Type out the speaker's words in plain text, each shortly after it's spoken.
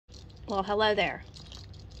Well, hello there.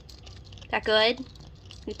 That good?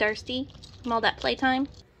 You thirsty from all that playtime?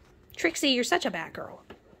 Trixie, you're such a bad girl.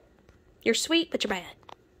 You're sweet, but you're bad.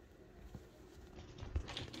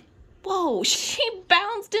 Whoa, she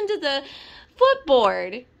bounced into the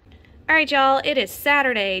footboard. All right, y'all, it is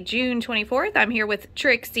Saturday, June 24th. I'm here with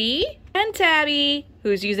Trixie and Tabby,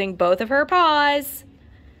 who's using both of her paws.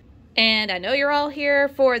 And I know you're all here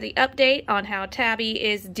for the update on how Tabby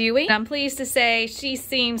is doing. I'm pleased to say she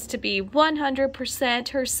seems to be 100%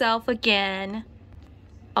 herself again.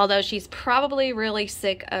 Although she's probably really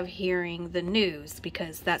sick of hearing the news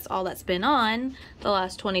because that's all that's been on the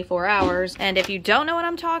last 24 hours. And if you don't know what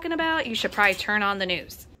I'm talking about, you should probably turn on the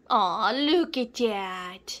news. Aw, look at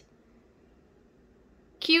that.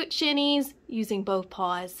 Cute shinnies using both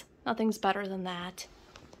paws. Nothing's better than that.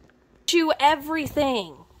 Chew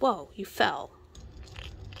everything. Whoa, you fell.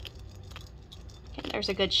 Okay, there's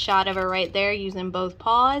a good shot of her right there using both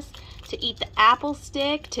paws to eat the apple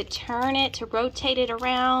stick, to turn it, to rotate it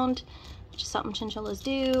around, which is something chinchillas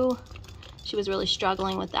do. She was really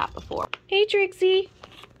struggling with that before. Hey, Trixie.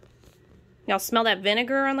 Y'all smell that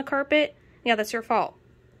vinegar on the carpet? Yeah, that's your fault.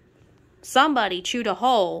 Somebody chewed a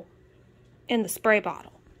hole in the spray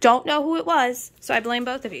bottle. Don't know who it was, so I blame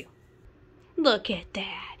both of you. Look at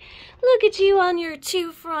that. Look at you on your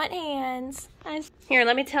two front hands. Here,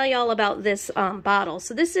 let me tell you all about this bottle.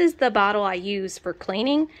 So this is the bottle I use for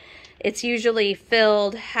cleaning. It's usually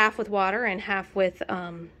filled half with water and half with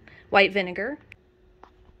white vinegar.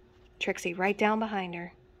 Trixie, right down behind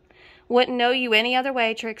her. Wouldn't know you any other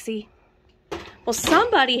way, Trixie. Well,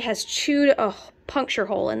 somebody has chewed a puncture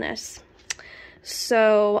hole in this.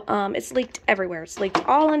 So it's leaked everywhere. It's leaked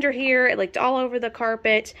all under here. It leaked all over the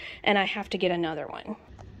carpet. And I have to get another one.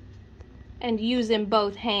 And using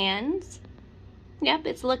both hands. Yep,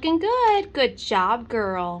 it's looking good. Good job,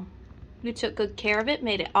 girl. You took good care of it,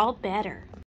 made it all better.